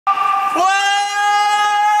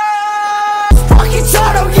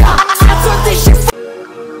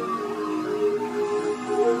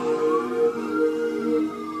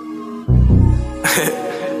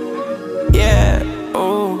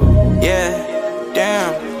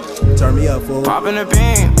fool. Popping a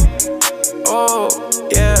bean. Oh,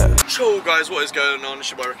 yeah. Yo guys, what is going on?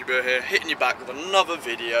 It's your boy Ricky Bill here, hitting you back with another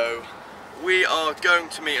video. We are going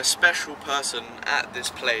to meet a special person at this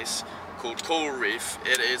place called Coral Reef.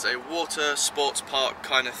 It is a water sports park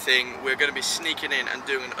kind of thing. We're going to be sneaking in and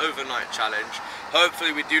doing an overnight challenge.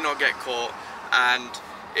 Hopefully we do not get caught and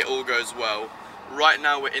it all goes well. Right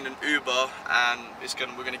now we're in an Uber and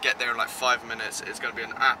we're going to get there in like 5 minutes. It's going to be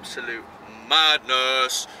an absolute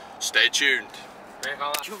madness. Stay tuned.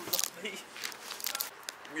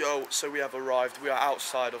 Yo, so we have arrived. We are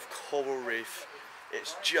outside of Coral Reef.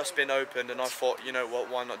 It's just been opened and I thought, you know what,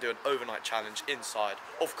 why not do an overnight challenge inside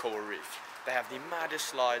of Coral Reef. They have the maddest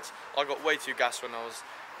slides. I got way too gassed when I was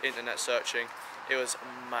internet searching. It was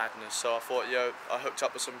madness. So I thought, yo, I hooked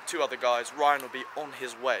up with two other guys. Ryan will be on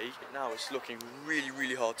his way. Now it's looking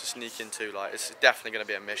really hard to sneak into. Like, it's definitely going to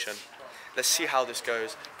be a mission. Let's see how this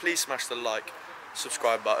goes. Please smash the like,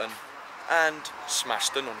 subscribe button and smash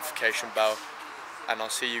the notification bell. And I'll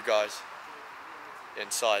see you guys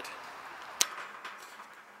inside.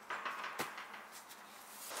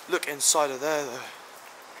 Look inside of there though.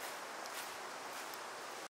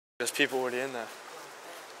 There's people already in there.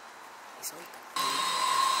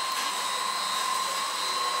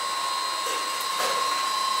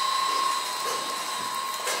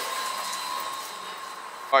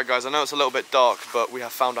 Alright guys, I know it's a little bit dark, but we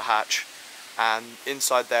have found a hatch. And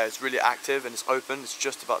inside there is really active and it's open, it's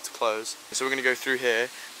just about to close. So we're going to go through here,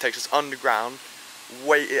 takes us underground,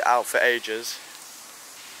 wait it out for ages.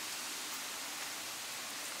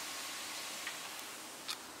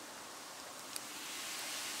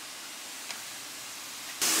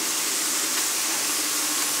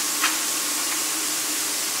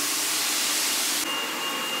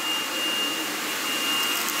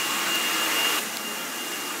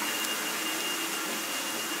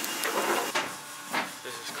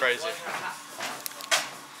 Crazy.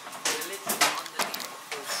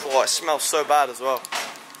 Oh, it smells so bad as well.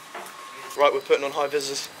 Right, we're putting on high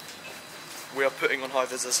visors. We are putting on high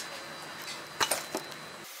visors.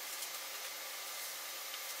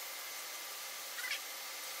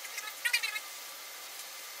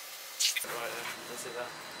 Right there, that's it there.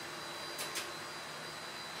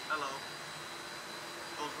 Hello.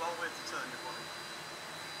 It was wrong way to turn your body.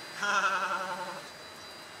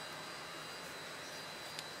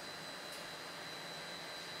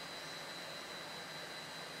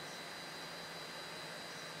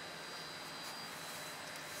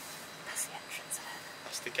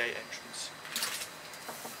 That's the gate entrance.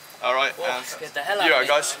 Alright, and get the hell out you of me.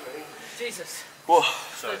 guys. Jesus. Whoa.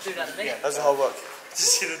 Don't do that to me. Yeah, how's the whole work?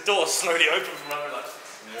 Just see the door slowly open from under, like,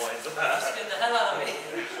 what is that? Get the hell out of me.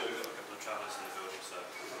 We've got a couple of travellers in the building, so.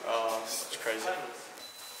 Oh, it's crazy.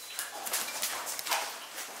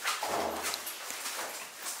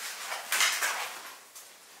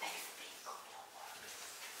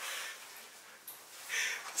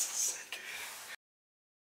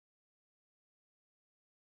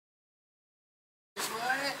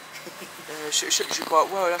 Yeah, it shoots you quite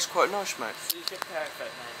well, that's quite nice, mate. You get perfect, mate.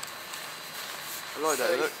 I like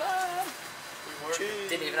that, look. Cheers.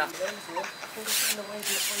 Didn't even have to.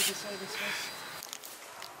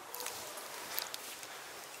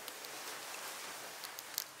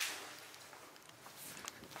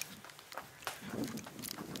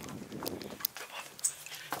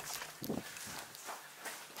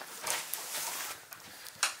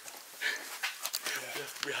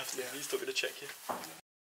 We have to, he's not going to check you.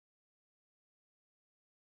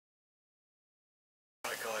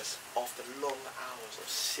 Right guys, after long hours of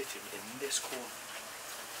sitting in this corner,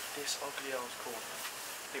 this ugly ass corner, I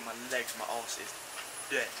think my legs, my arse is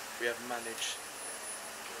dead. We have managed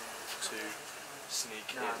to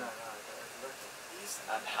sneak in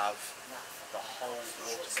and have the whole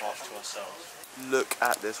water park to ourselves. Look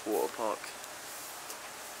at this water park.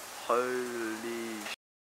 Holy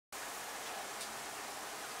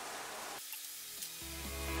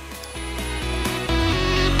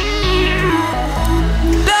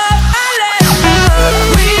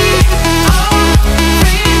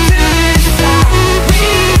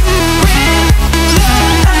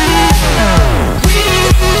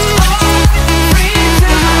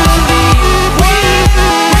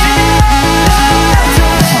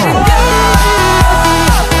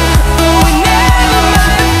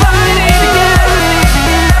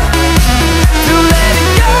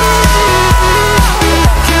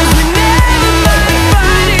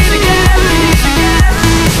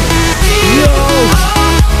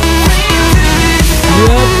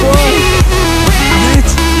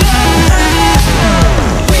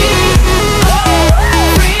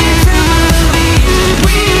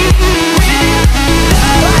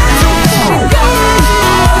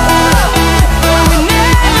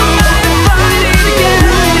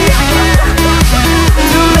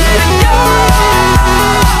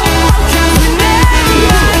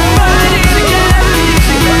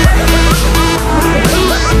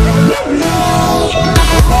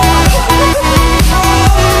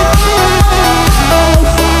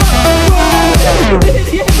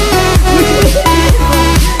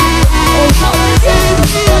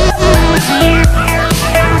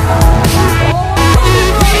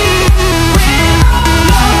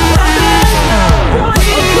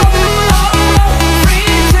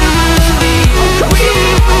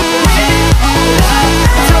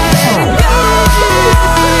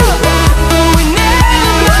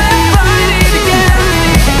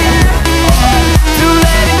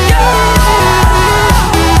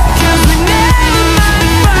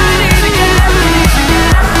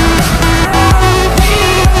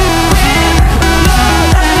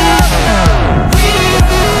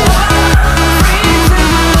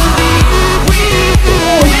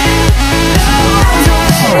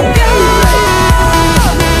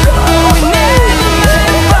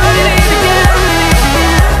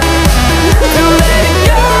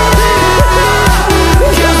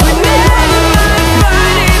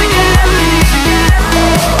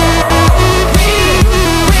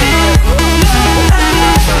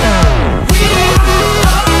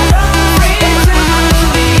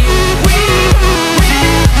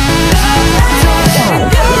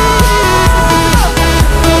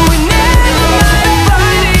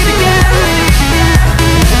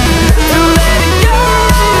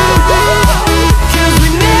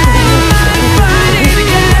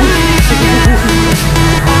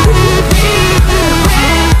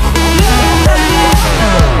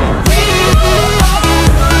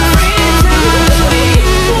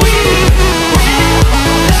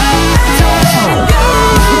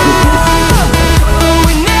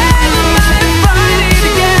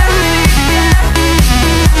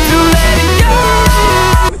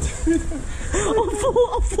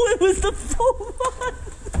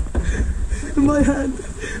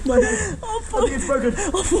My neck. I think it's broken. I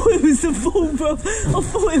thought it was the ball, bro. I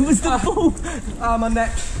thought it was the ball. Ah, my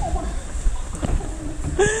neck.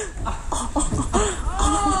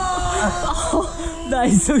 That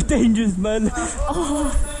is so dangerous, man.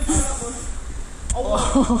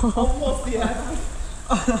 What's the end?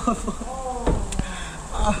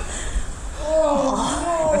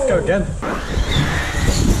 Let's go again.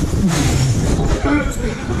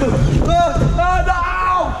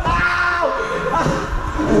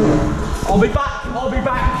 I'll be back. I'll be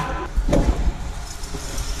back.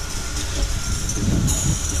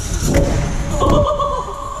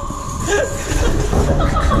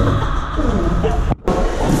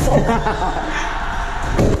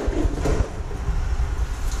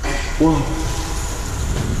 Whoa.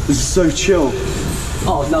 This is so chill.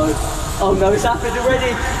 Oh no. Oh no, it's happened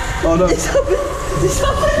already. Oh no. It's happened. It's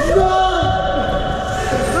happened. No!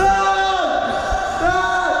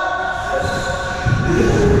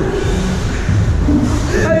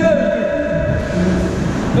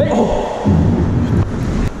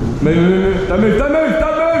 Move, don't move, don't move,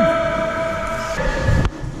 don't move!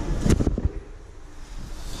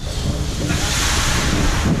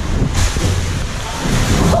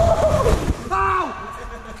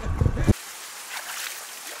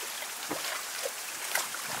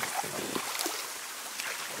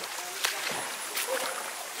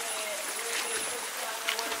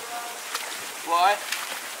 Why?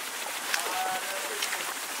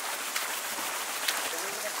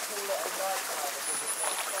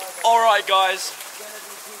 Alright guys,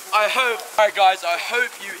 I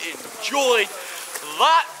hope you enjoyed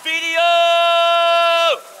that video!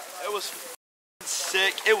 It was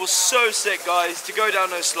sick, it was so sick guys, to go down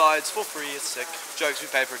those slides for free is sick. Jokes, we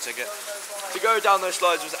paid for a ticket. To go down those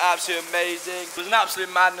slides was absolutely amazing. It was an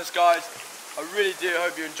absolute madness guys, I really do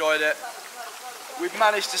hope you enjoyed it. We've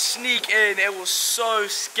managed to sneak in, it was so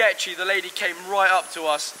sketchy, the lady came right up to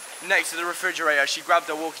us next to the refrigerator. She grabbed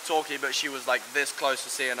her walkie-talkie, but she was like this close to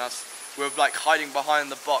seeing us. We were like hiding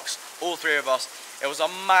behind the box, all three of us. It was a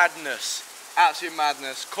madness, absolute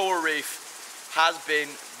madness. Coral Reef has been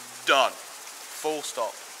done, full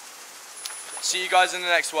stop. See you guys in the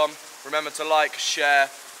next one. Remember to like, share,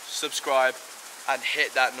 subscribe, and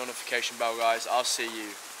hit that notification bell guys. I'll see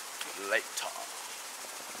you later.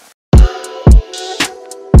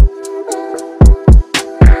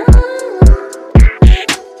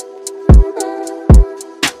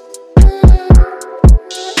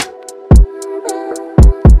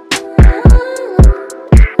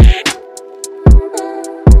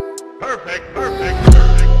 Perfect, perfect.